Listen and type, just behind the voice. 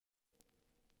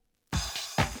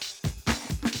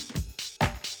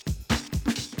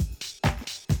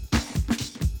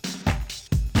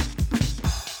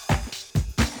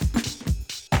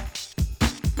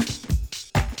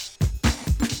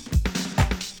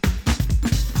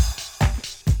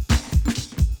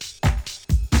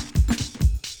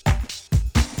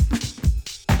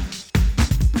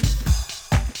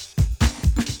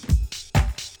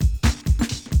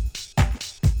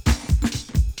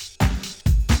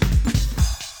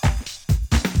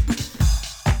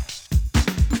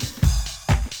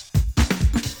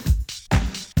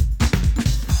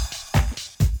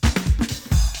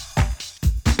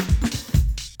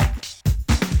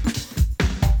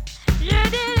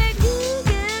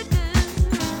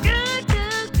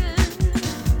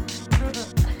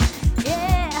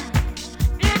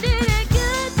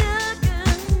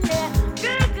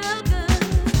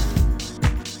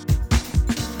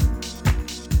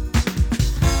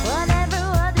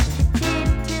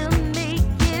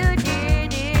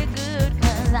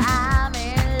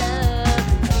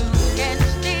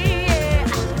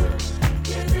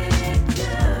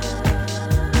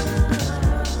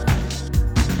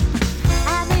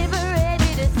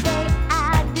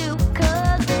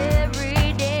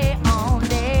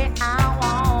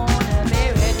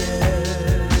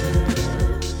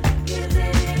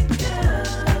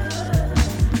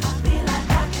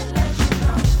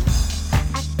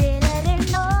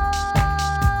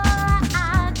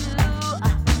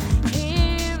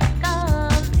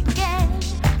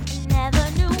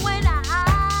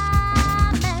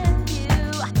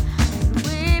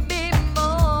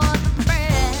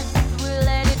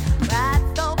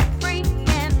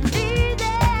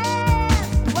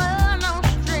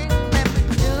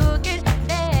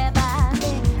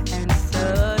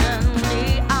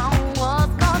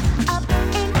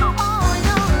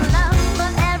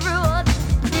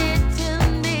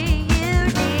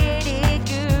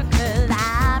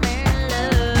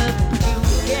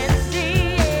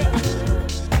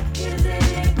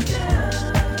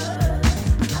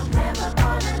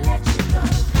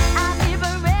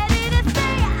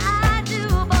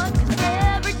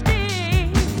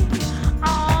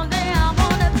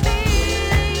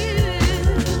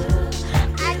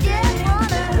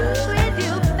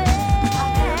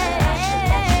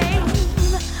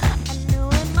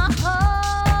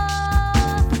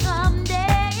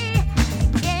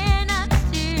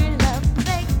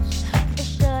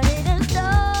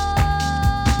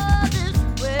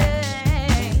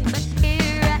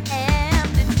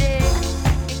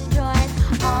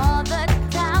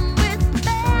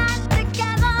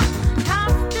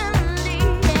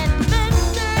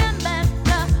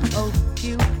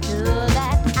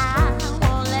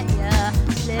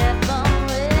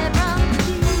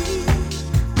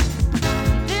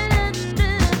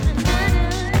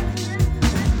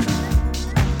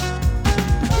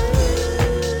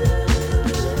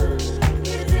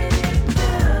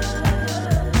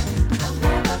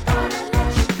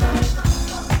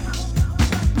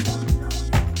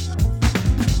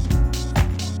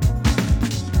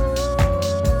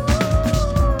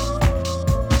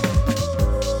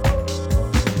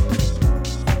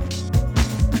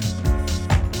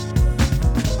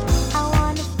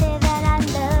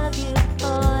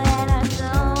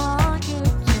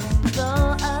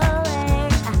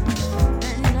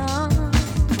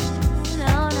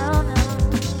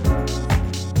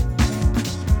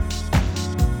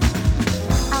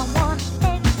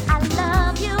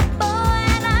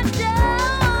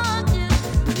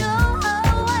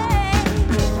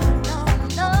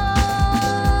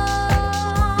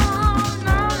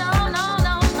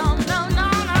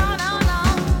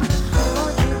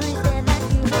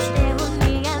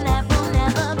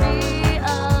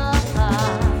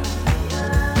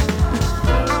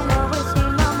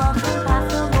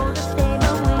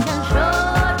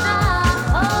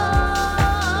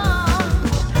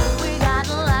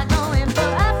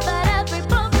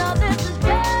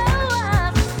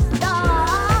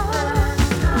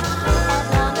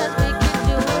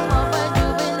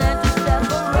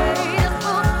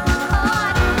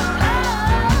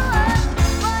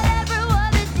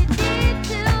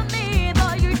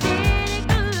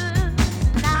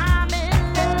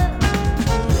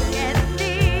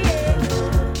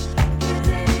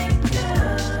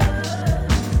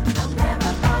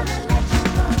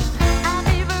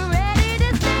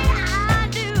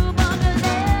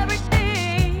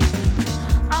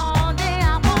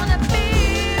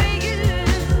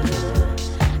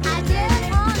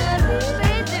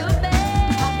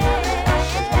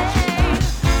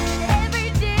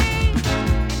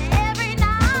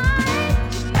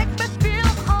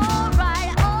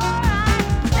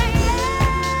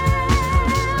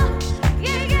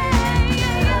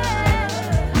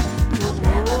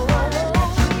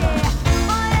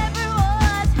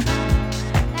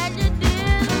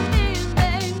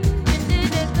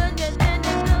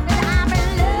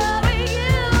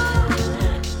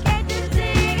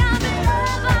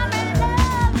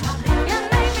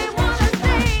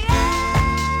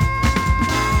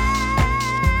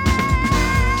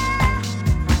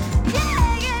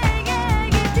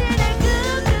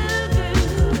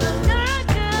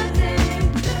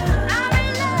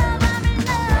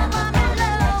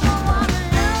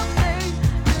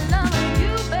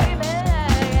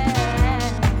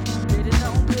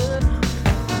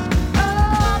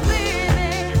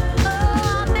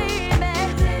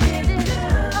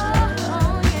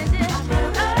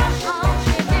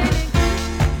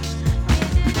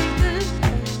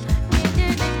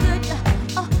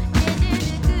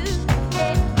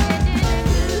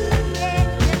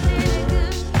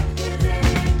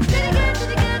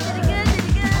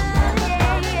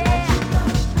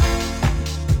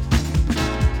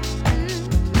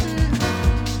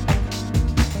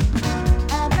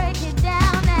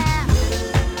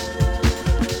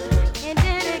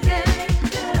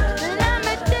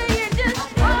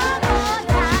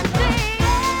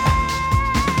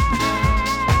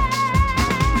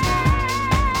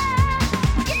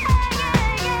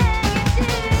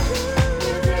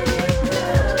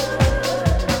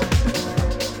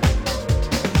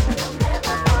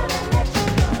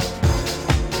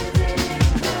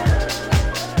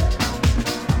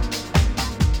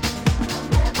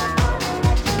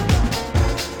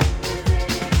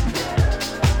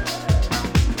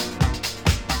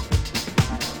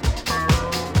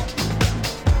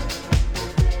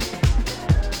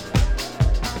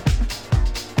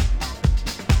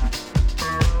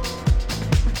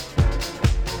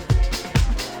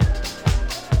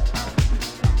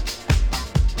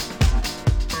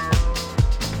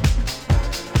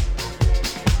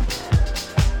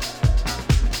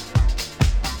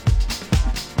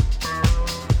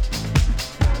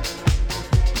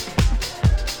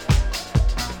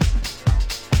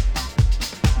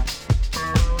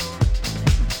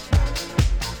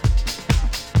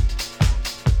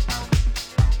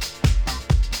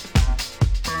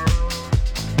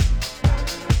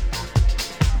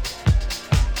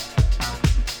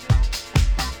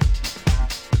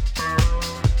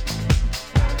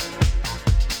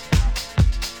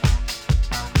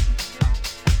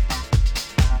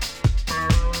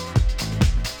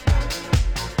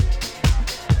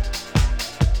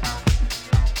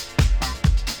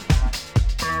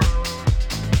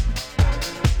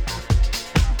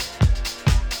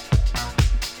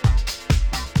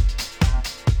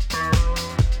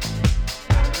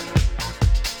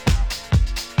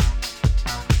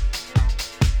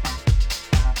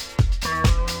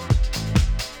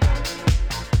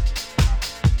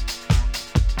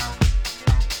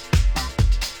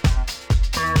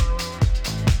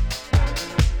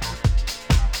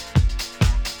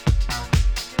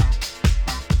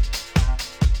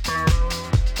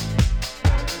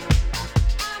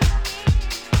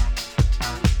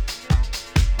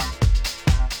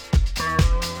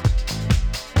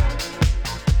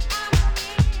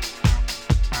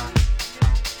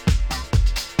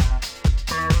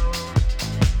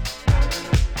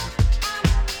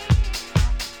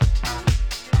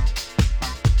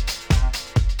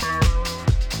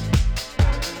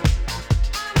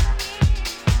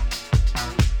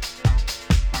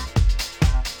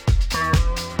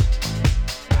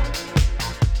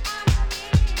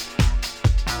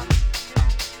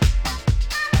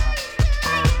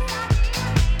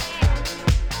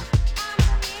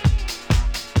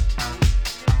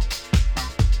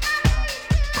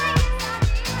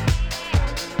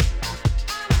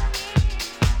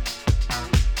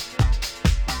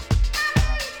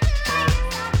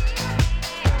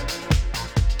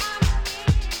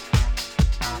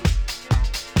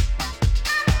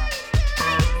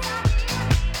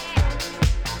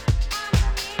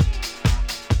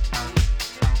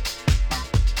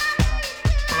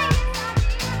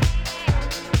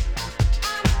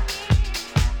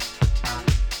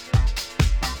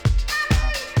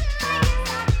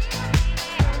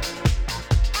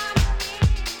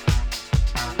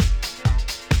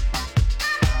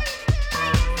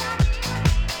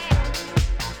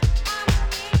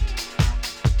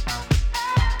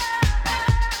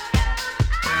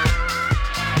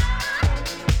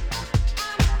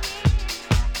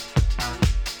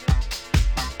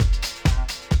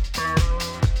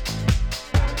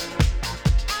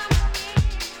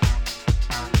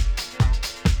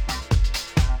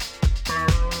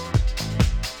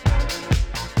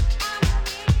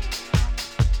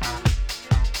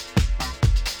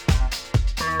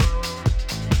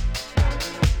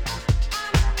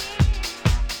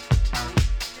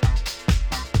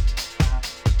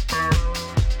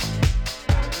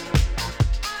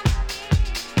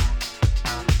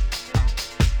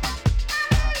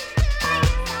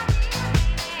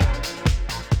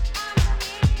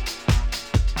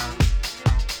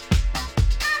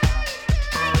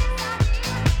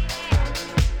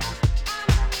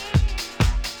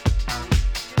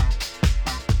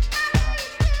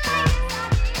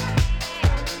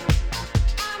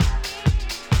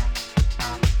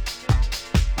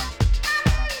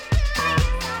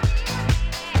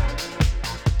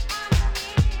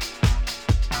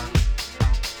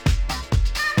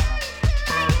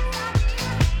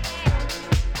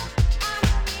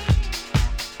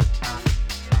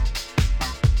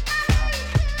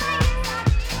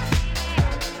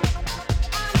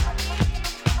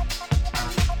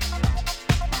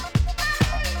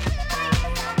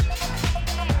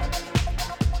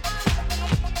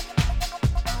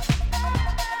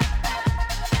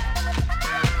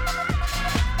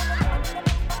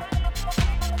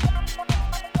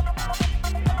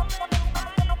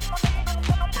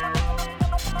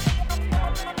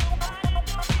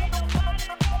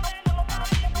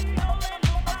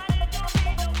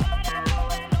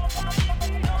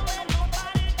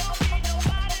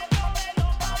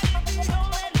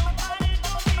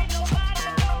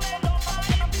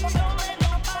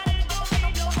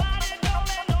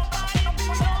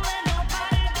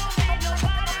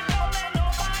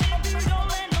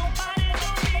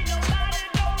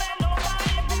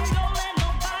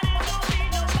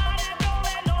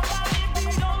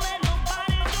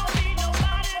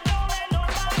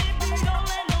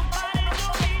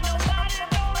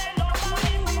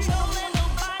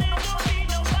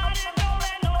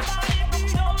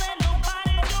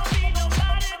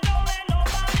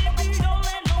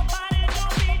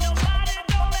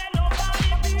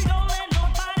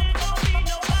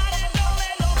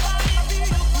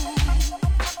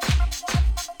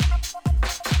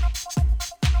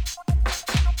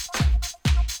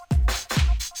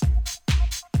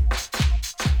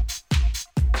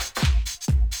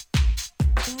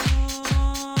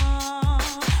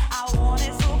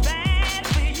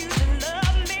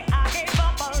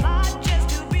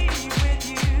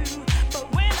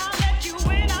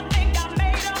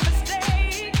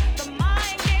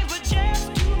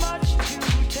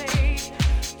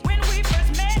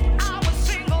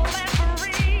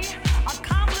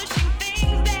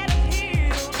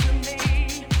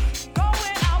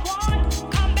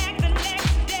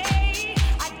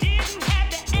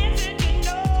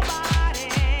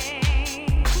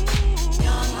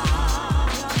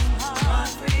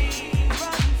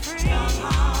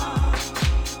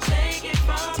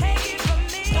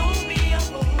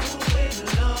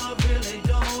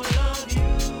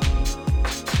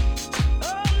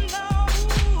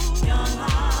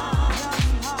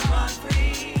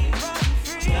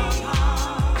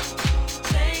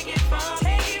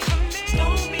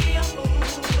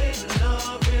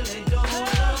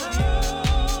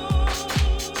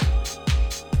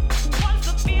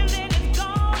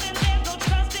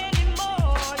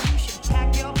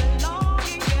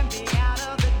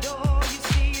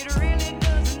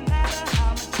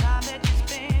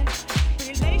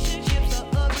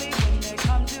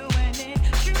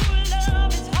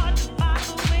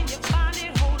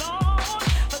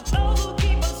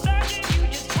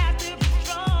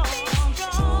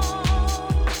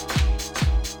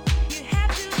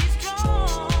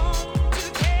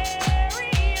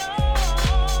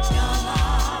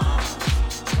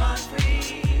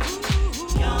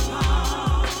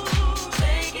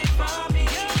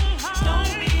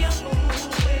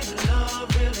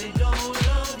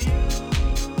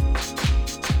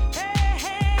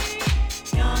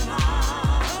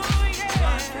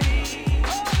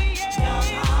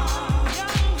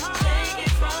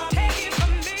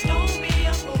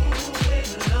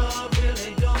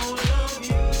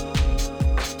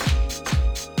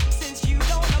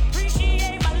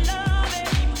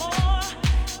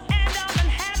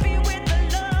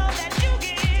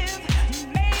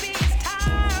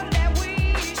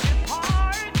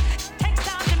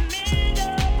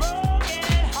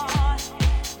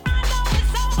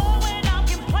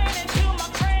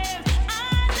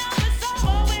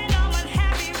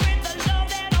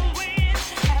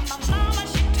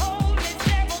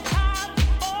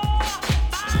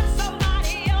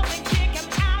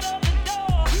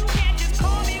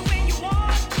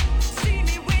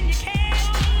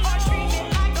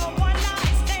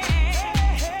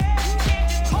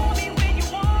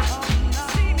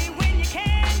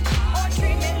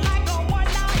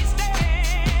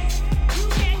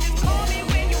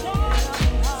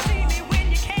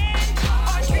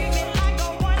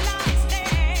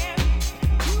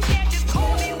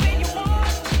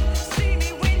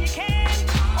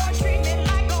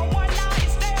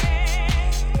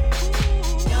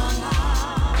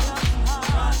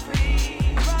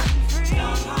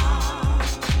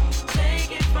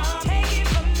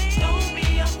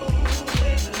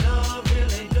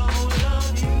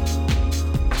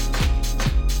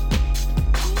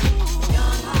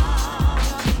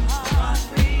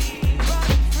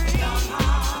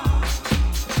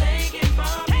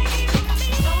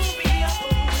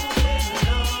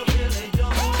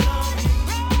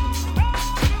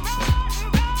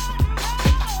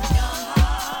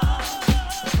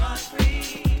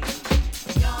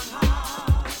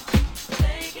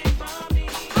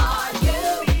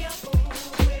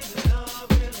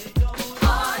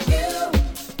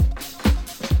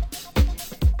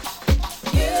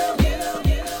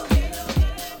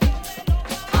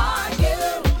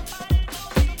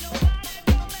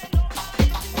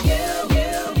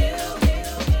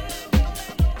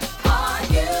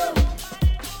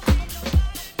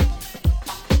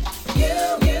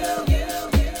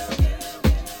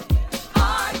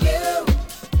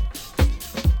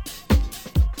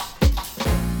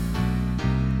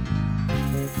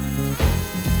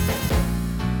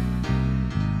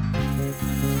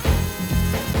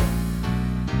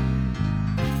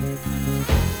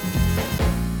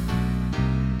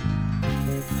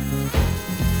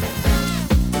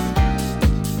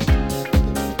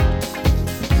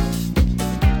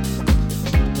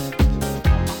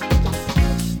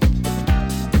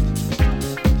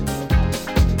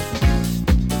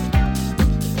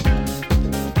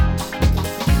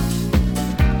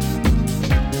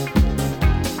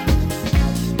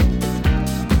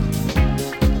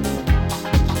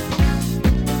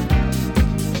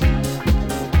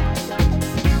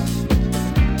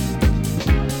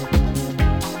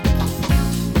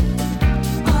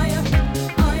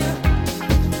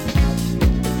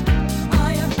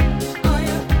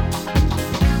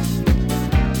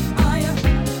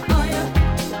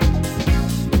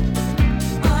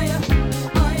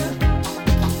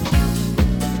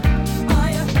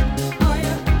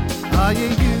Are you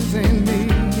using me?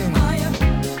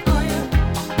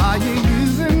 Are you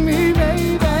using me,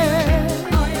 baby?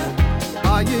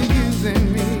 Are you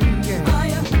using me?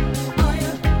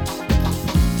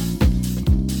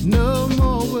 No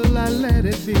more will I let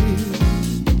it be.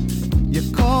 You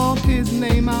called his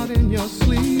name out in your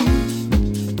sleep.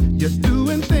 You're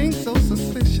doing things so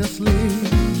suspiciously,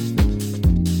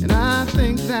 and I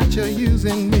think that you're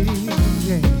using me.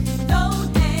 Yeah.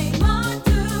 Don't hang on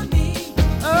to me.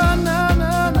 Oh no,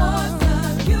 no, no.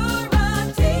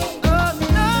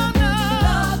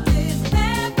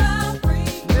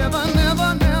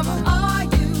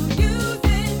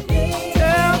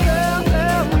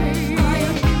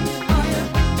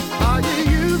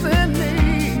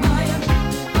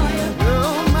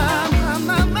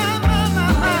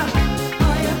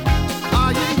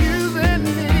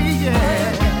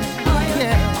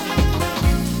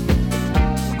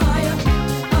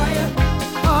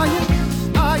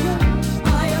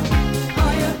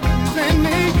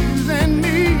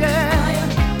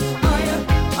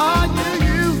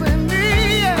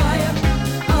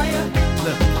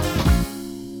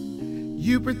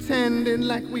 Pretending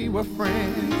like we were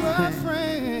friends.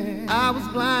 I was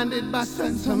blinded by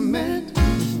sentiment.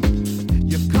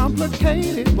 You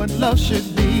complicated what love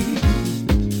should be,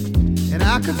 and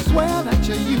I could swear that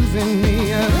you're using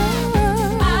me.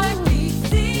 I keep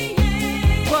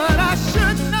seeing what I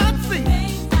should not see.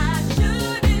 Things I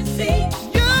shouldn't see.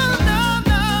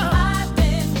 I've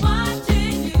been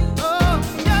watching you. Oh,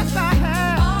 yes I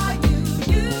have. Are you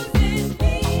using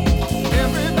me?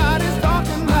 Everybody's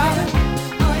talking about it.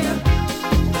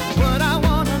 What I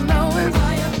wanna know is,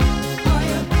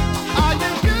 are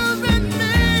you using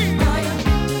me?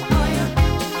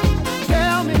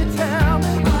 Tell me.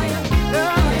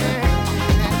 Oh,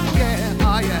 yeah,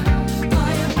 are you?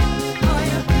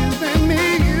 Using me?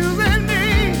 Using me?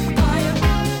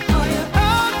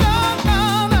 Oh,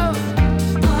 no.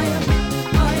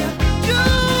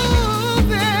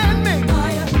 Using me?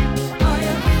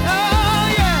 Oh,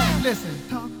 yeah. Listen,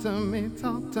 talk to me.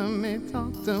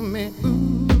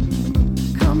 Ooh,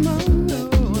 come on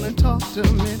and talk to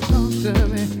me.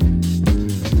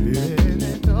 Yeah,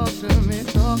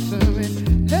 talk to me.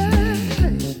 Hey,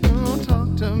 oh, talk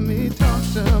to me. Yeah.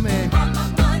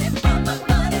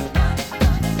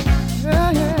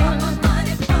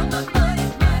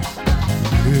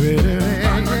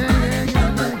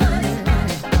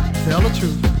 Tell the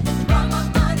truth.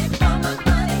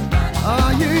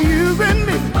 Are you using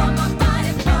me?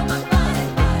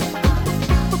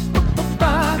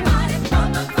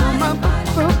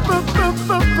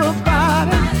 Body.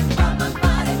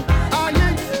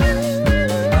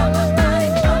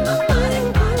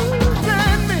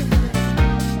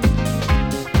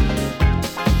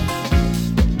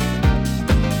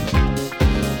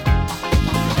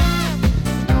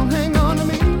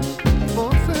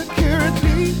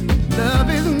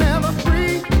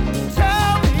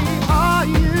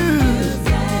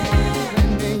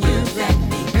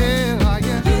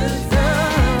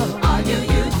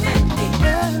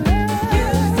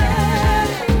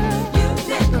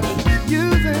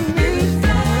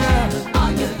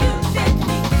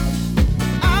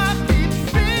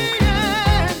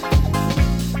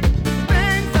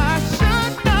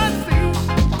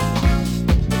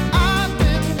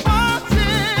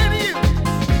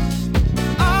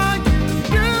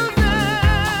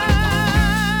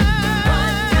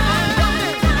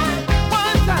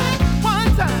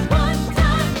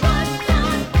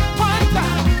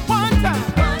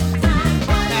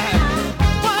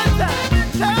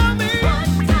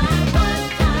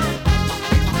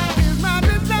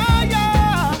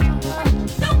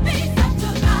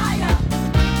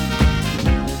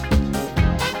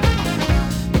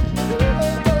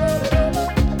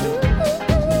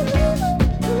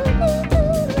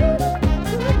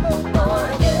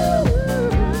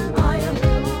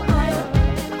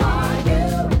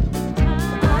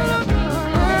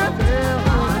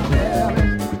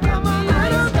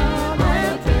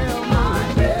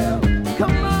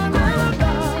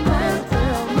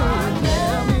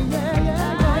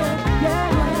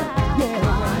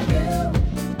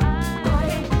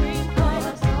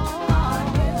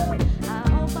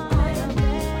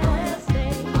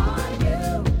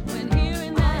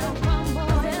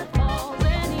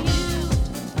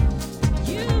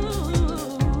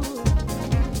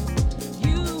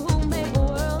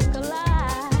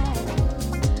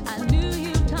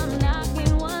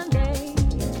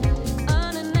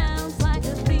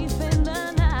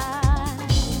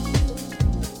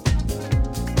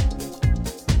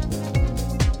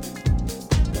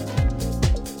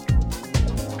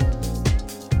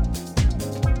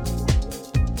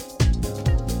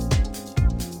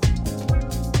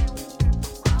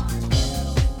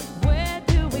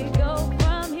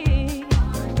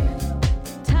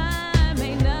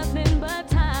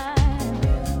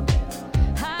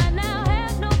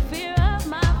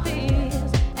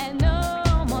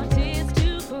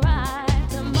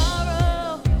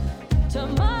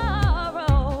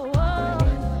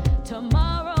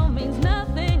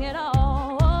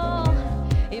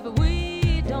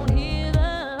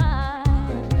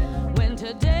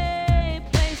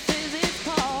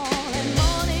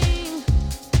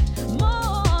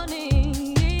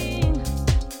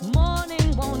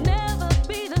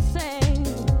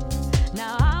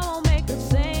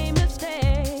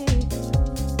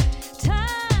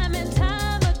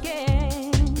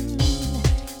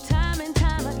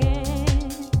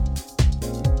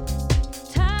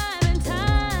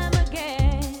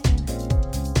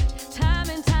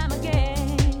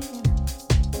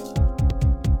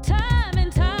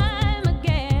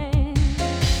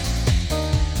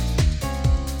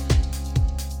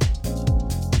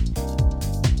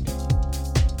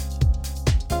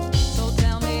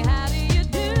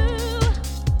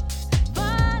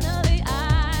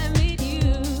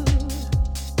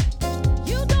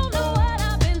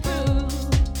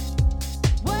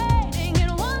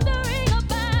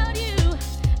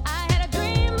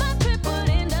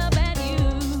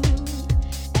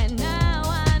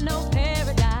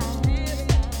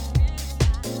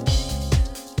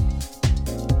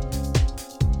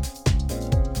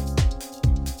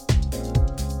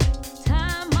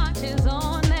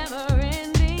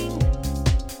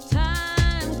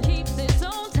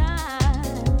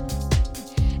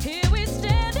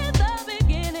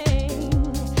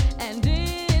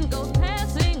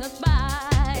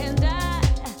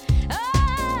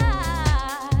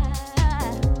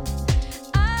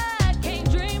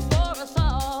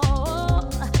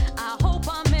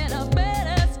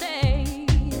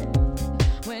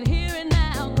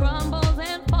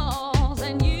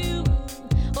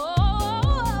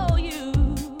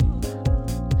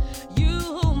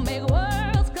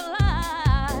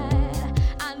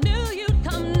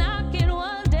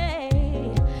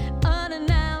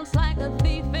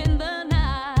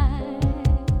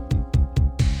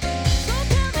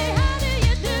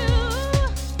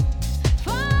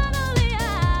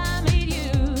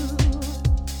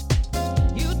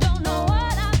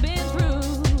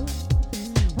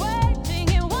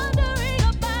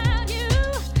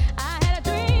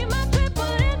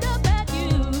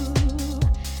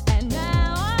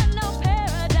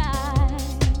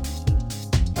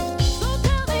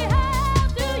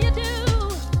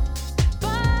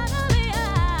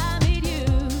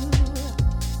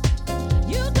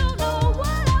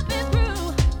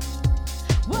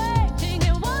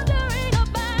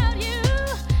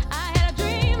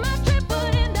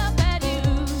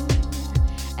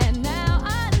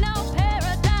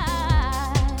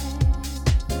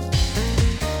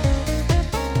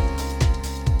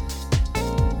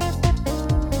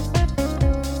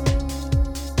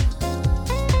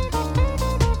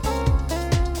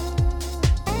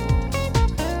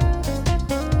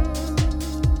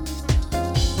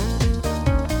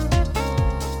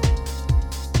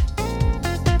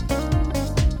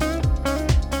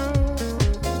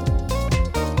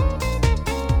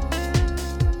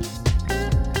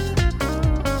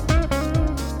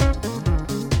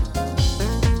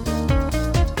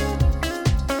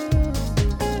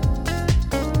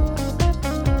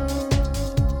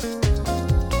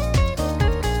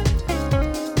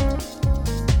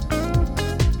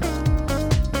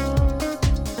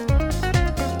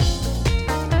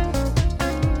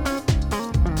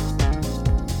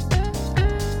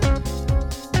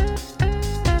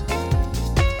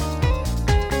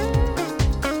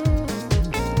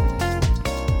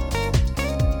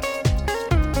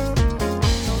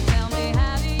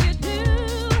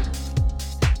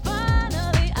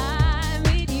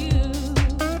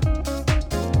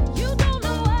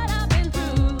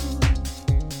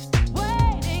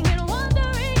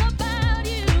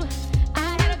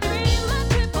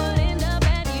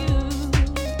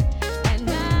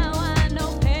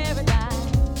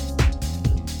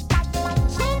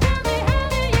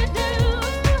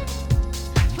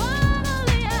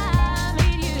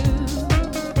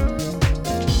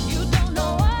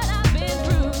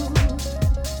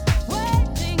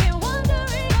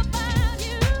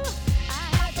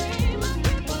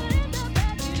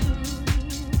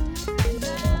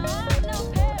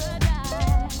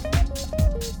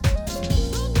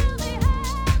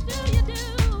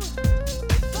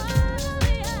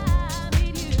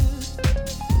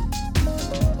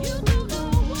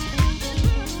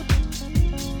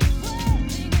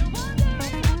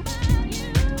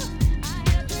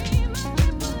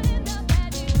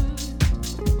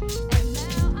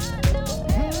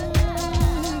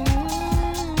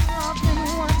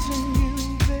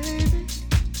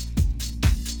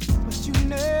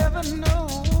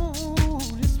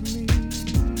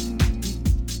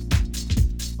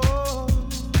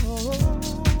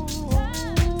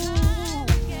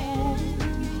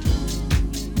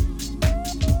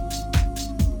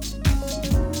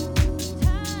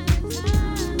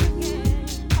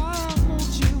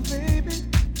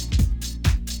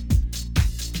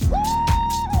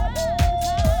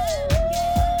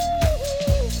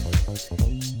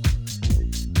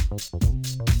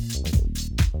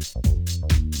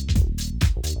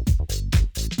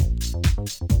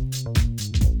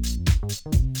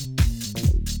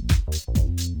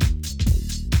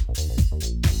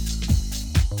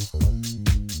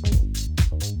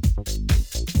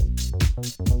 You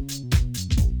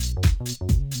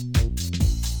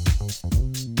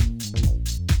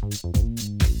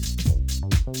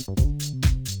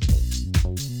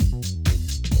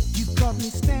caught me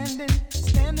standing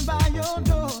by your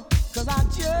door, 'cause I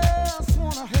just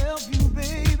wanna help you,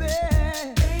 baby.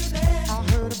 I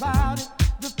heard about it,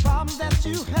 the problems that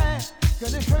you had,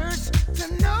 'cause it hurts to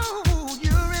know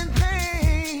you're in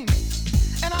pain.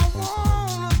 And I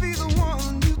wanna be the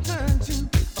one you turn to,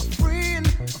 a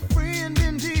friend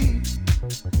indeed.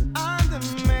 I'm the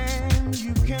man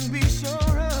you can be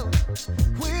sure of,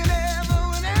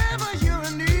 whenever you're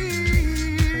in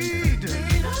need.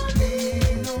 Lean on me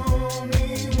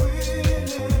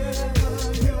whenever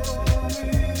you're in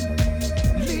need.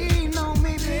 Lean on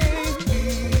me, baby.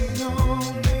 Lean on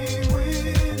me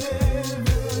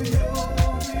whenever you're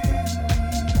in need.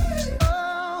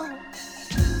 Oh,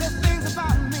 there's things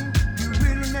about me you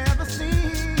really never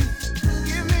seen.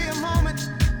 Give me a moment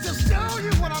to show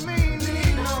you what I mean.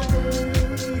 Lean on me.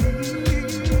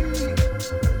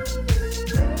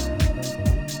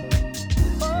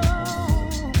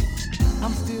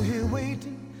 I'm still here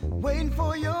waiting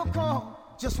for your call.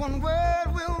 Just one word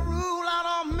will rule out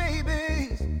all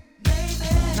maybes.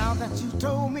 Now that you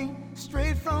told me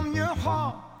straight from your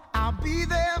heart, I'll be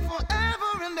there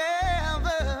forever and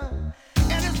ever.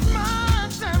 And it's my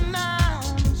time now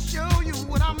to show you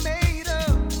what I'm made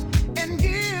of and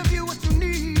give you what you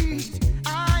need.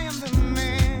 I am the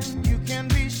man you can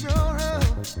be sure of,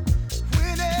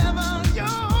 whenever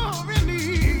you're in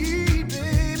need,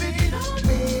 baby.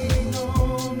 Lean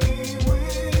on me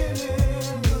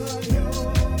whenever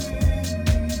you're in need.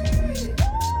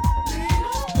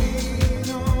 Lean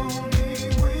on me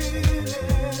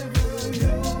whenever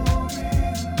you're in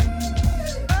need.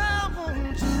 I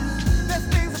want you. There's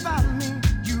things about me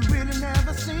you really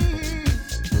never seen.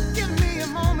 Give me a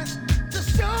moment to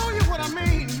show you what I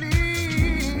mean.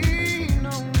 Lean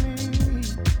on me.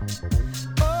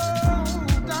 Oh,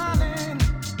 darling.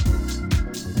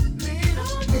 Lean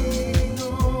on me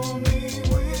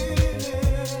whenever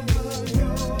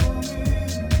you're in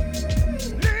need.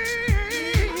 Lean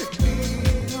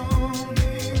on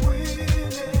me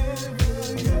whenever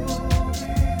you're in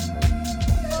need.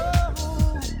 Oh,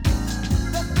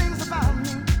 there's things about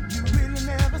me you really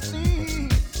never seen.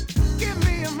 Give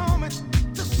me a moment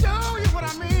to show you what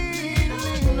I mean.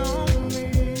 Lean on me.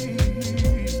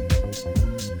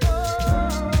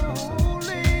 Oh,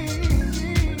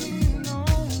 lean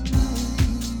on me.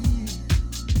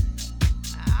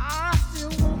 I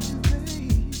still want you,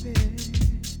 baby.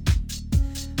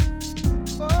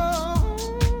 Oh,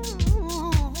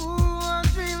 I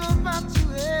dream about you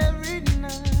every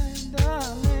night,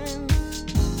 darling.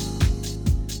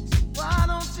 Why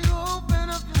don't you open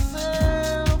up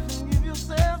yourself and give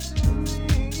yourself to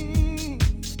me?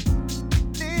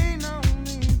 Lean on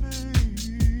me,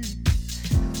 baby.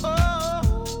 Oh,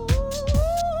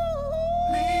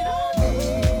 lean on me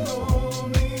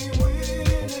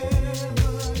whenever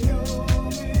you're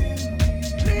in need.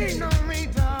 Lean on me,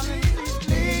 darling.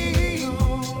 Lean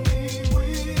on me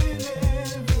whenever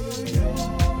you're in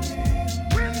need.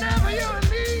 Whenever you're in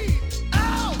need.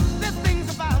 Oh, there's things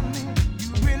about me you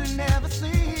really never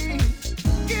seen.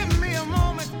 Give me a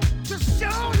moment to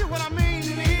show you what I mean.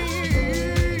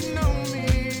 Lean on me.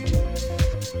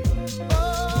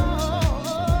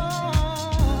 Oh,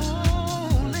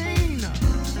 lean.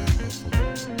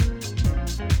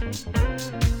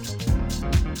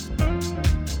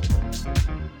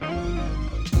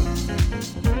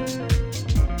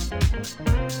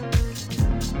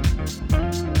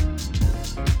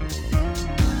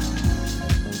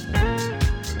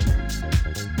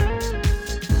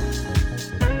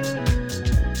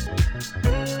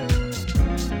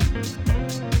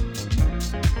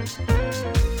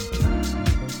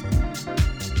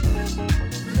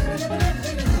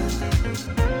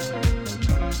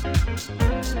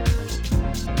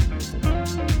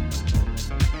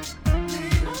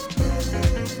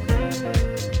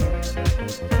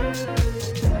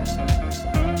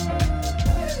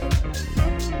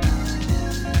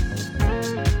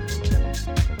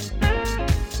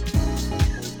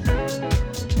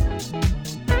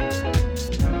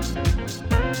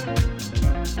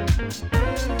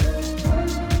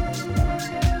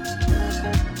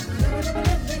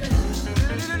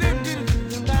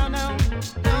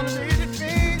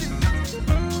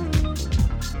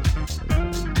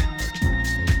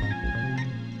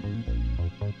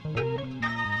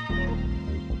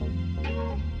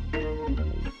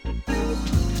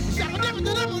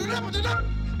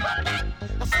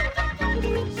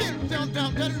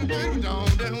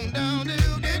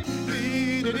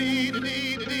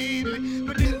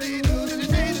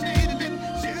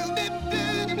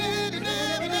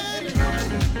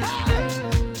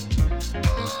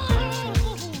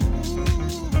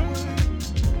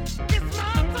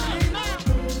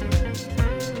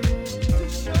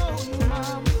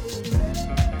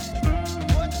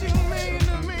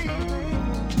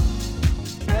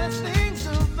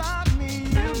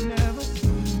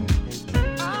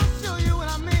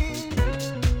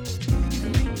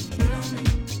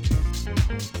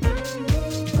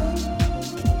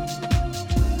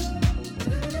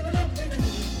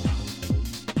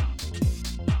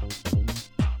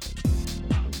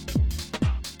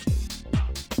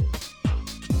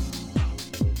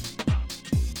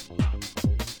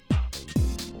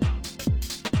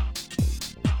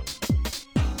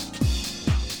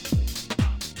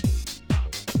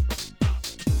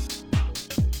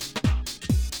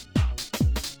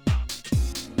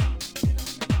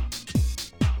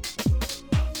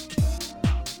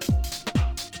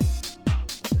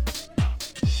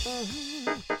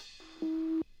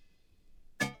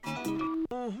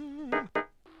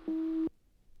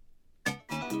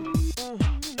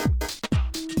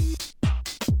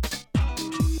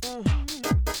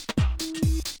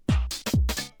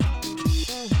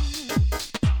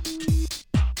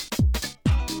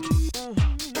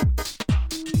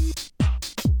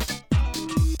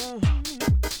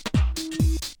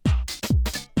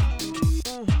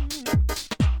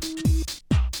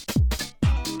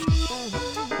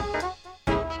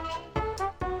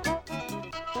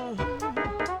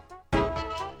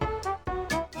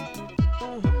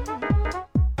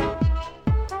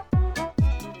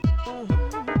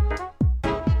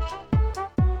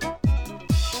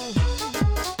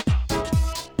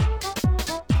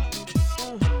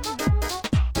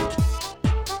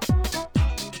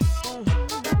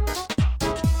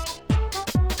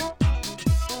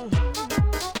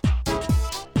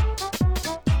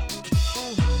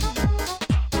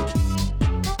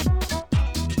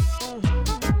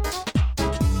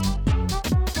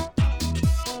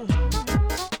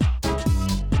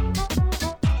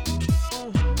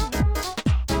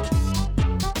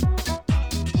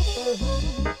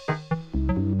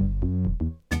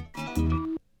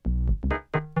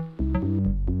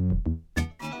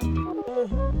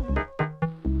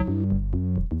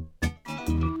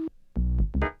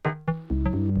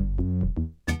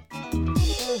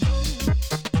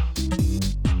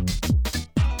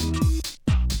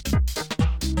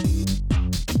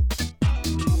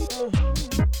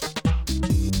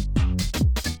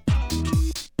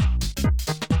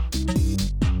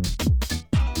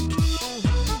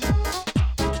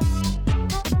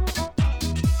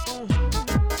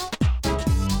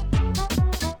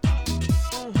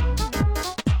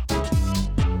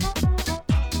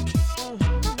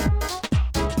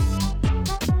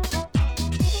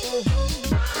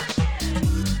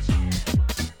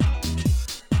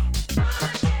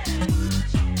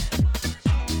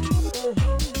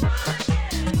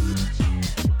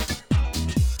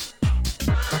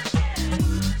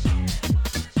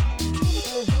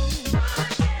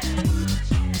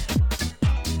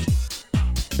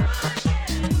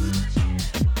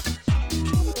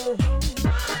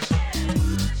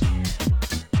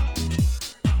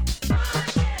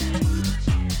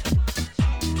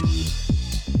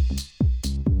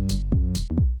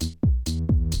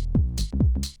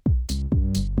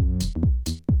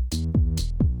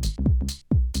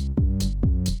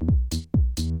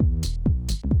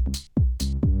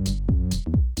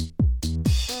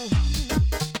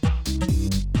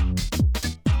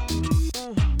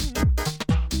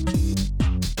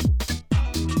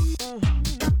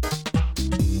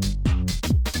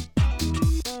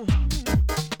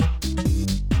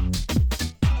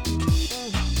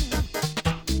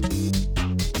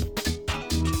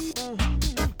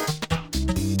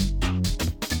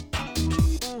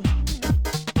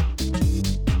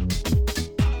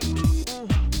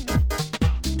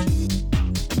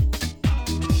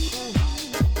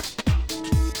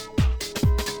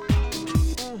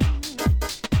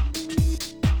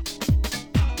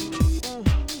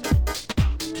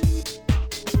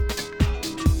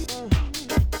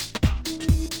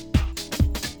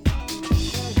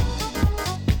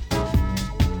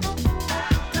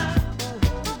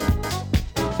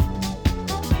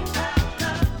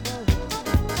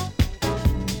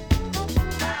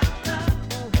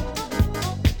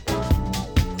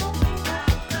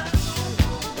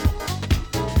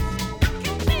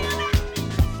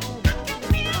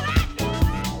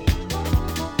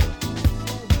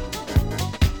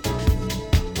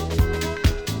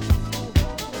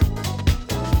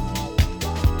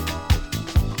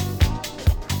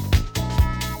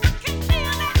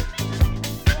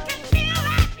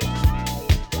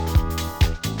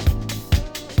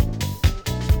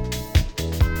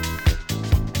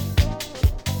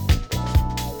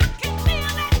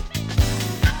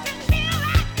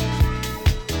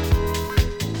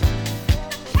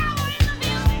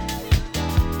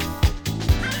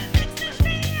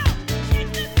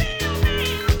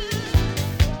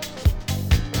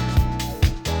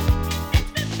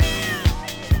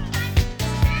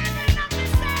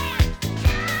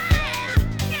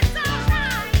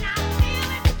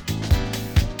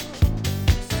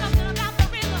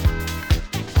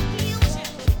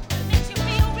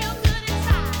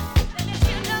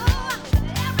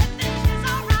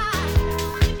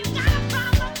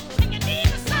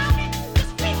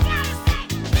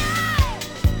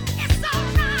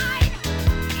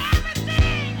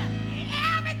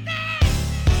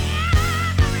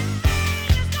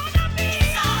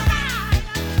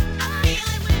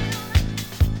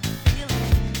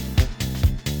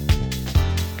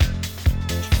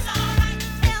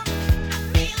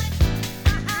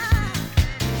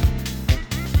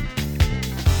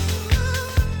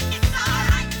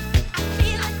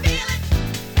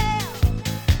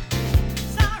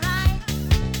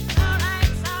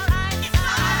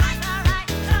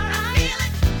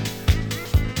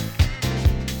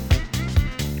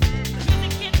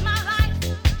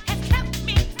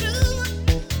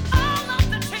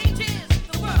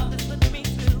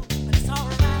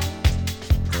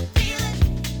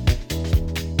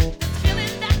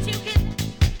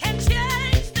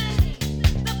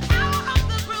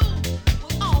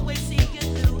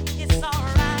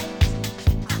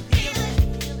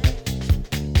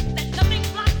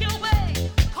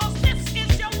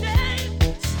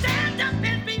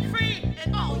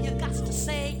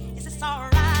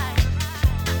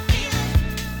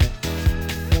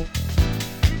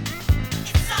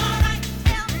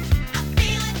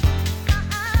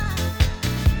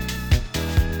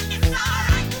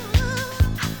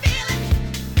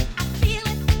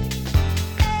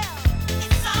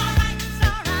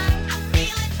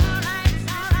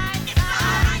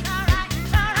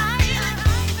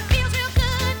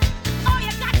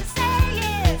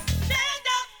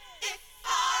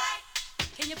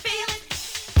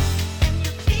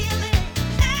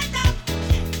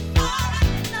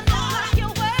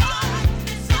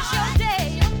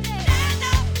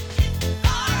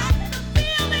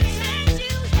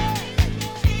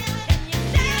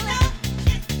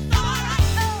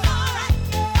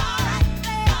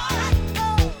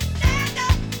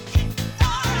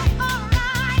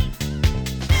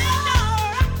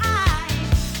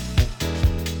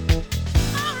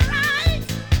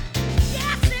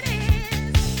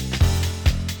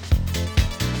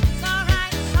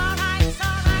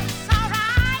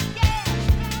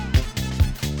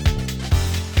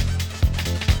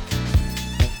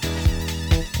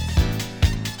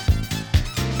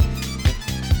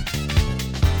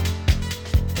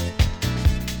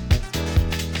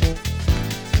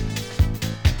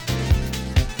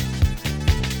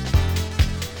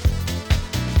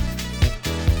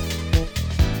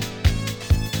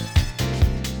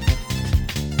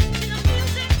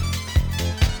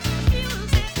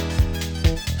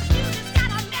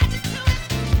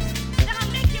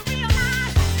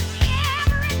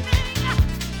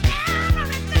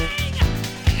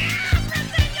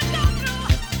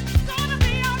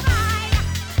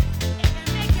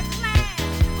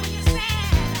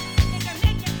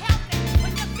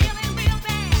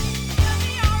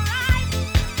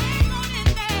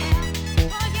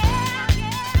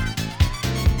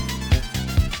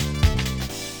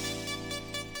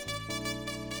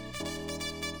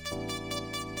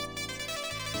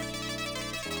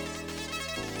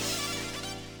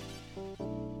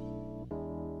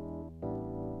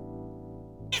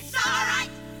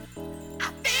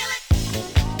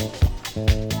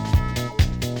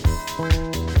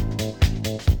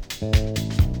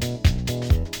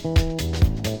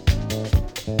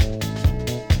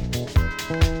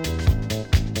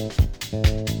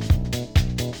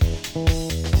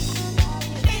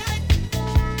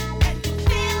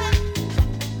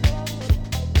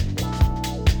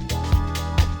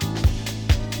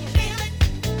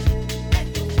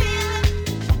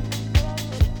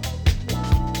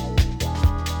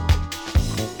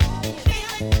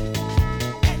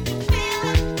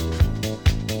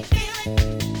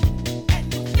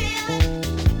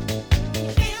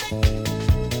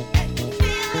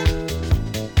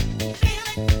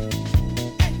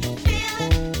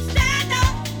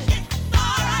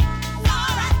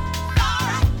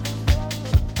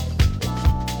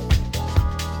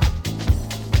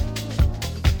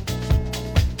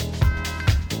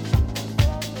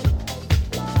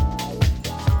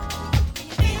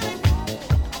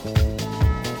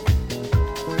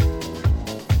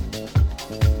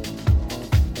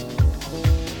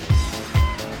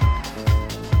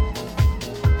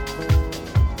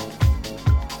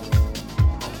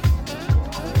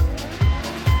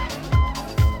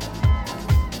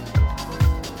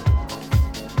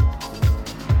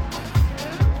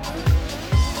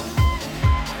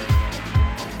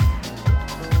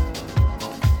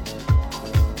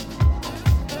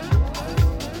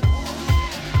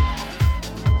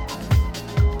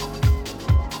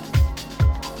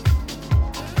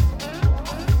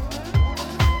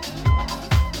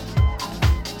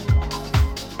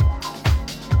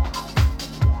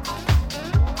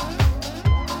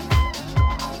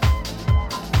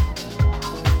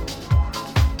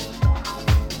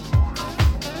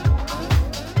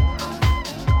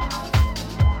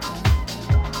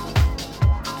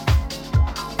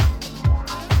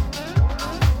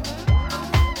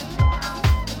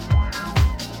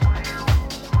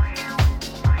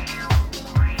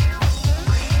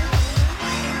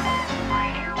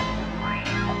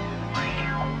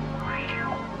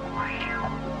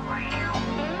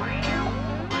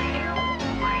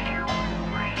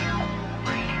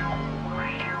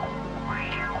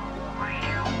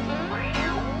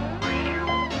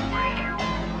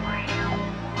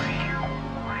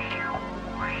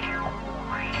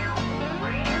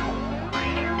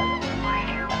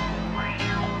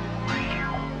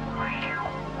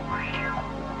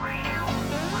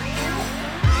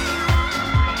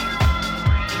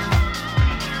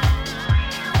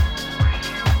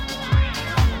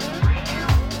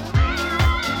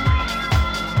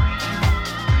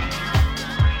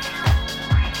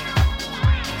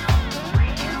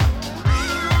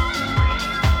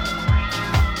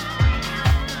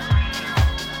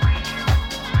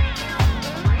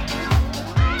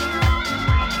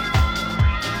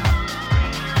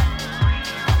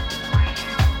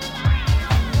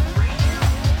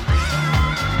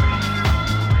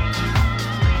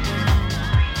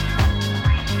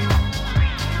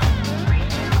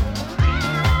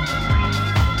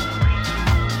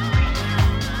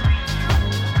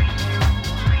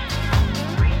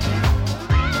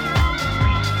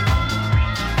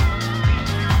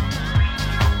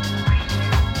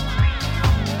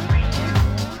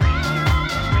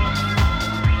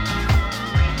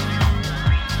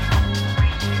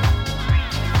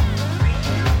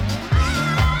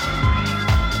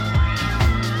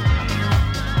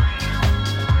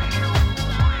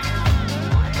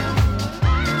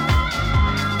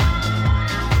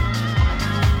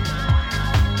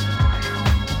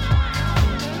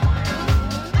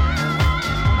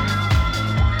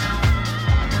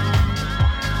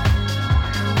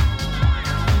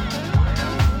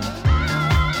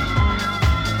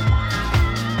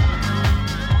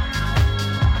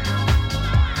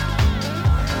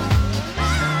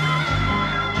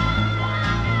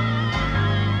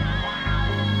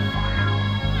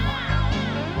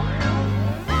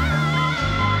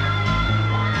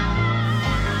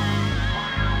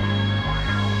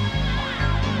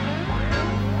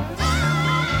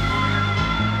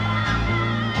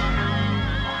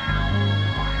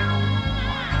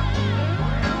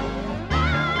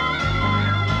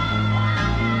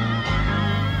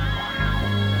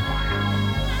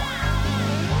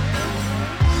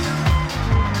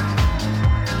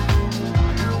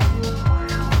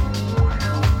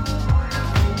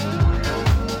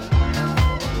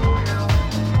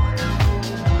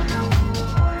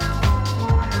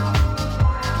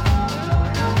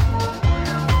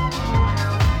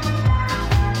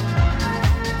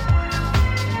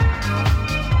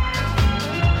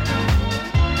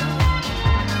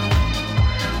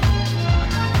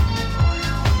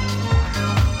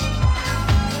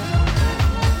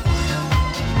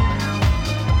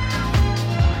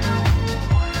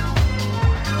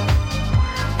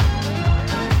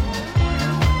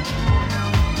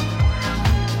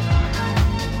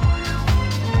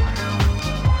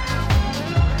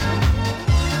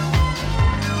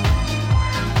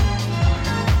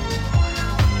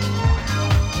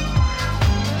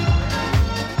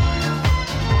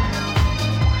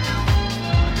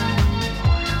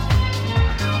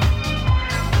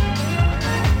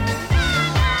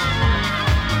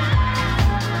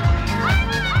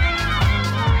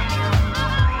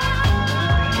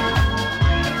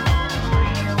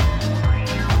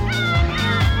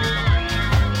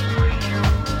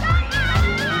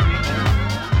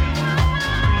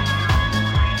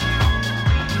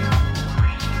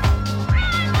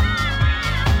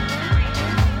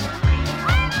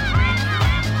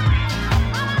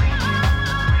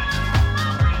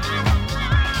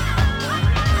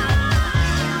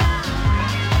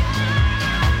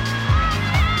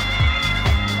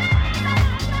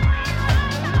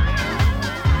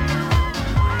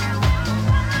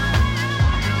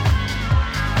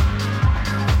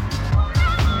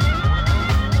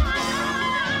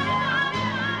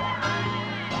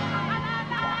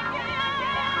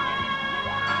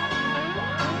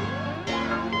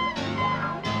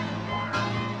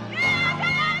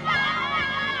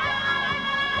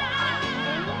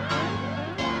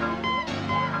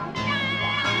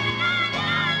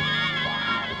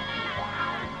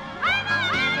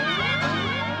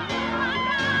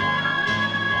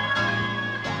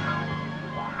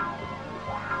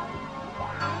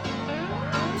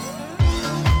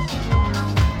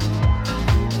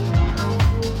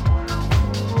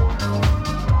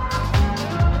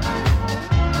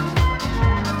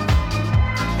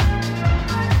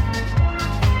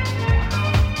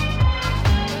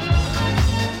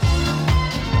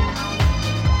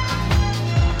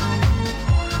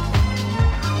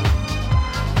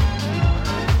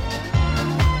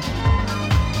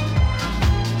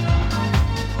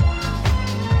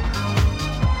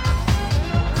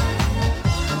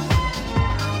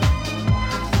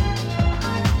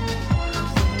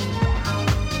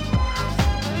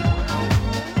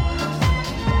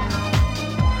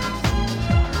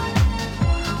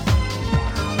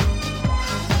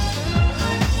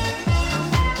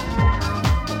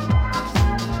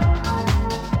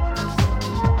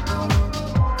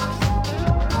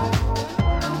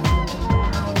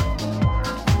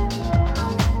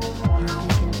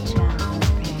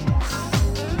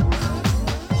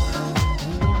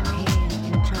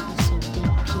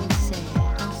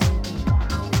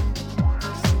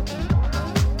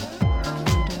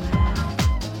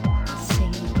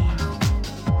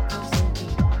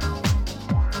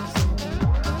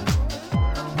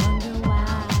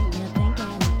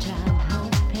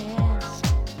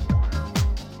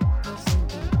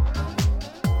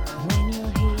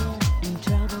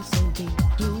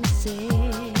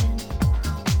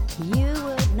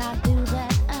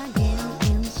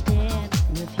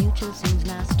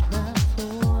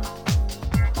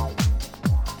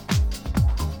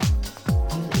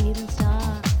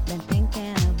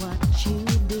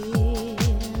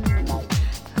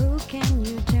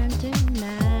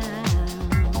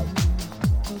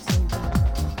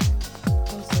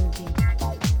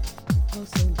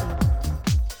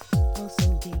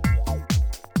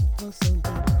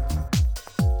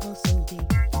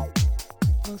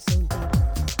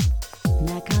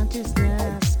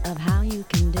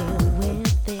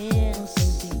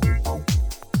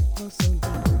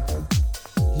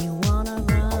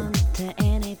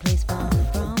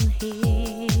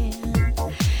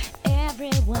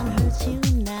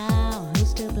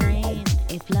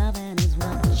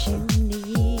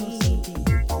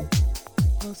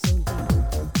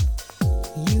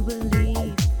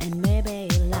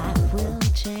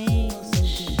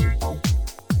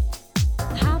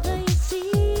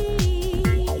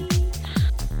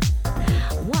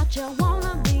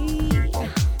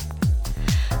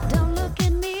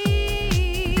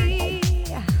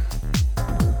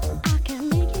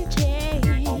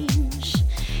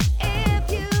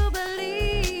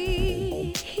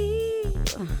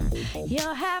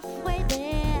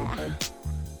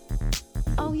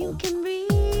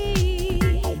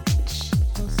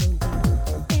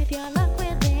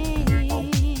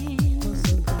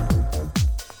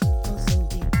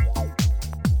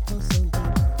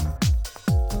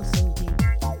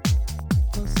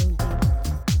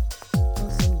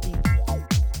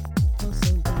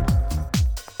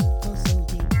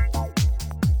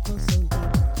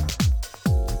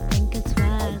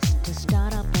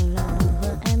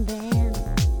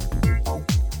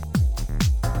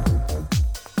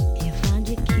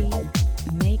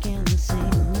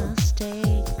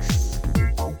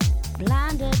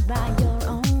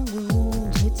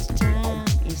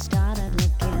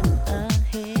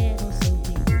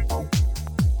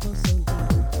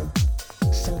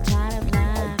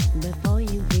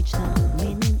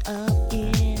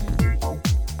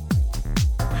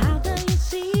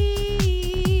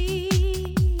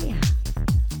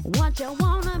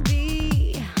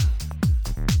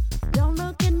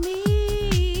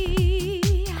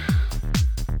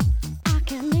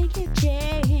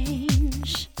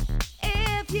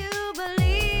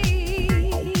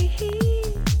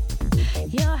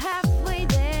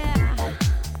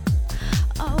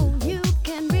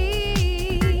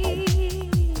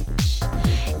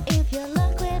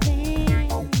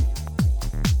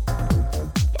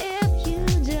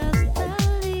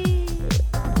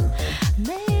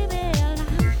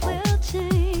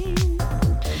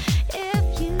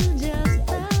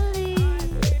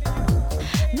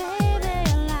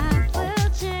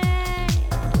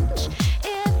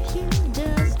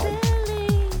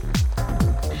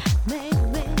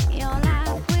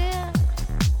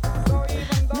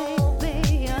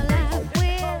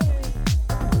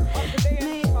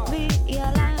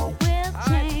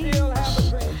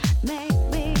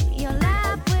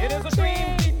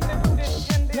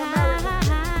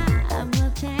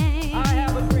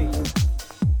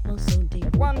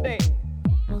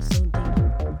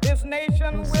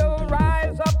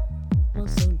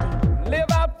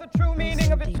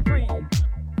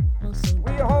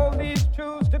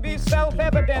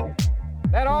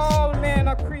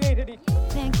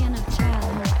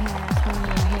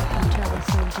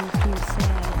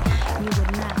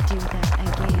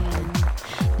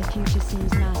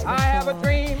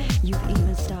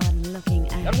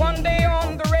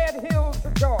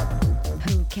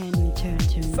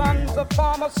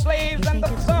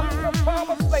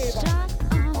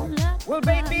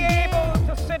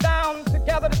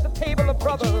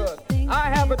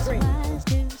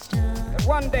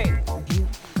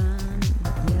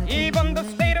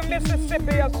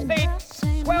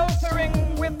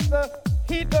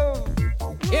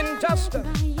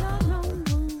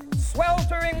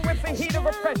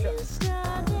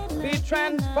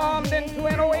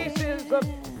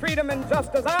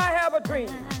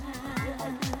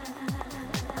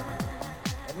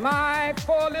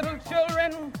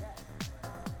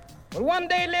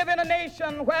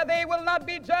 Where they will not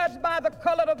be judged by the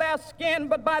color of their skin,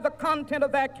 but by the content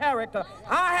of their character.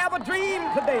 I have a dream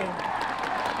today.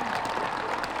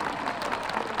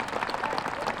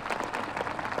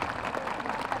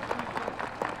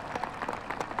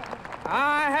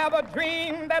 I have a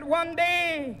dream that one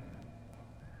day,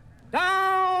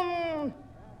 down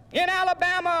in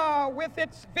Alabama, with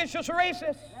its vicious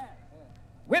racists,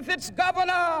 with its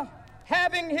governor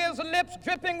having his lips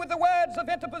dripping with the words of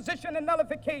interposition and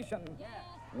nullification.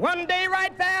 One day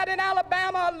right there in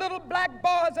Alabama, little black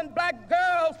boys and black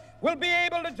girls will be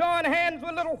able to join hands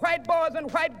with little white boys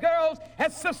and white girls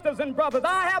as sisters and brothers.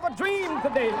 I have a dream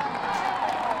today.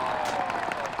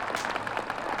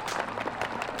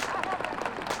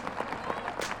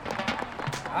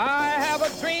 I have a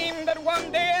dream that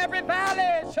one day every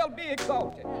valley shall be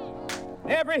exalted.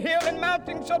 Every hill and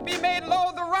mountain shall be made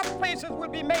low, the rough places will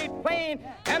be made plain,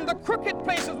 and the crooked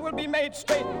places will be made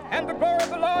straight, and the glory of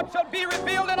the Lord shall be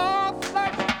revealed, and all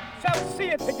flesh shall see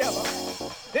it together.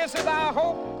 This is our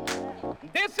hope.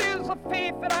 This is a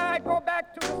faith that I go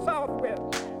back to the South with.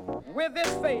 With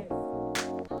this faith,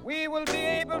 we will be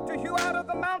able to hew out of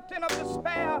the mountain of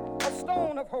despair a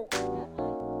stone of hope.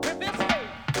 With this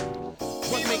faith,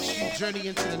 we makes you journey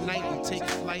into the night and take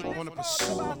flight on a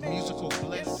pursuit of musical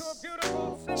bliss?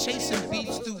 Chasing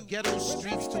beats through ghetto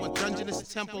streets to a dungeonous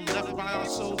temple left by our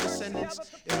soul descendants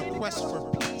in a quest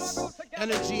for peace,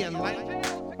 energy, and light.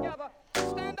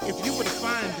 If you were to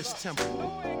find this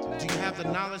temple, do you have the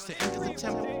knowledge to enter the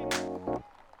temple?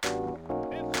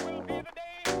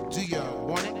 Do you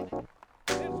want it?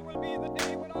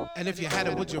 And if you had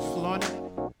it, would you flaunt it?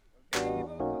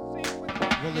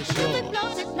 Well, it's yours. It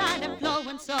flows, ignite and flow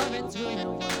and soar into your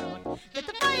world. Let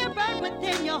the fire burn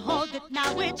within you, hold it,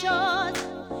 now it's yours.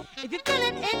 If you feel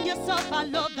it in your soul,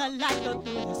 follow the light, go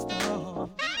through the storm.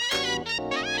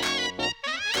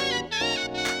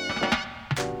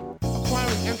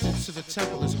 Acquiring entrance to the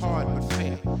temple is hard but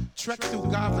fair. Trek through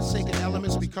God-forsaken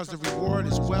elements because the reward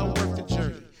is well worth the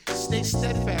journey. Stay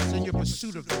steadfast in your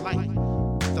pursuit of the light.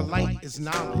 The light is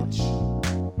knowledge.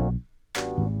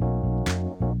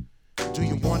 Do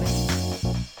you want it?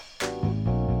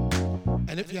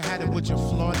 And if you had it, would you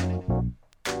flaunt it?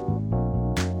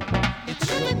 It's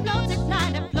yours. It flows,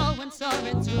 ignite and flow and soar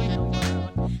into your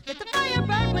world. Let the fire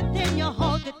burn within you,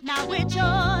 hold it, now it's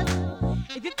yours.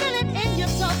 If you feel it in your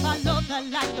soul, follow the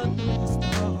light, go through the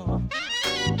storm.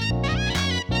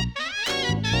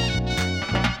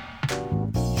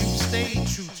 You've stayed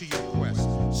true to your quest,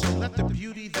 so let the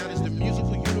beauty that is the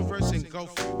musical universe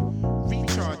engulf you.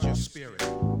 Recharge your spirit,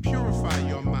 purify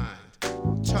your mind,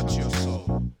 touch your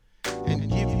soul, and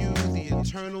give you the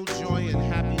eternal joy and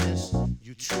happiness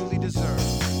you truly deserve.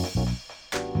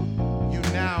 You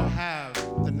now have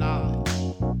the knowledge.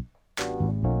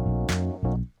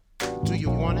 Do you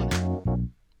want it?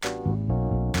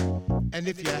 And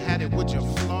if you had it, would you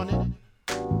flaunt it?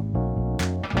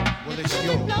 Well, it's It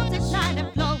yours. flows, ignite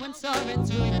and flow and soar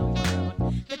into your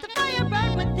world. Let the fire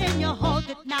burn within you, hold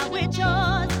it, now it's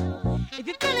yours. If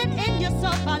you feel it in your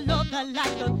soul, follow the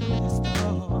light, go through the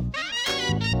storm.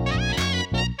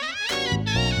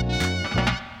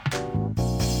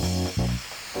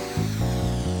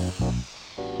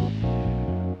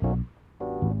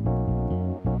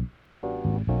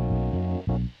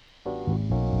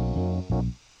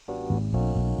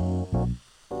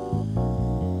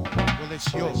 Well,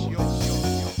 it's yours.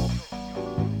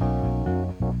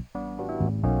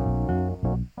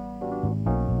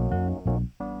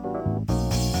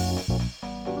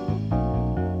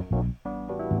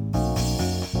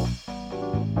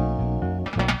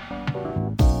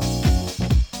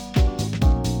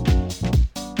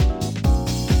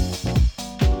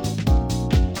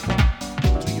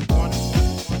 Do you want it?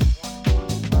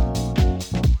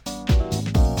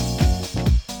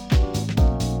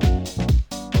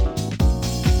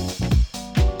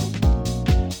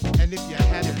 And if you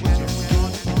had it, would you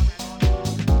flaunt it?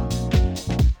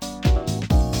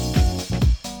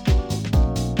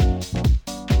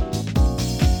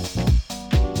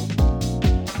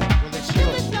 Well, it's It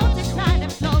yours. flows, ignite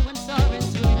and flow and soar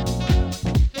into your world.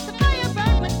 Let the fire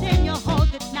burn within you,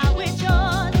 hold it, now it's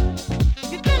yours. If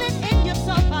you feel it in your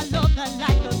soul, follow the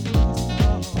light, go through the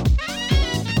storm.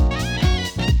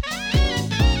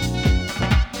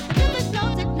 Let the music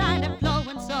flows, ignite and flow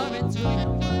and soar into your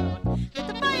world. Let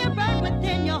the fire burn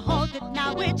within you, hold it,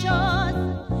 now it's yours.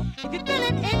 If you feel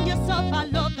it in your soul,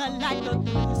 follow the light, go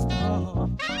through the storm.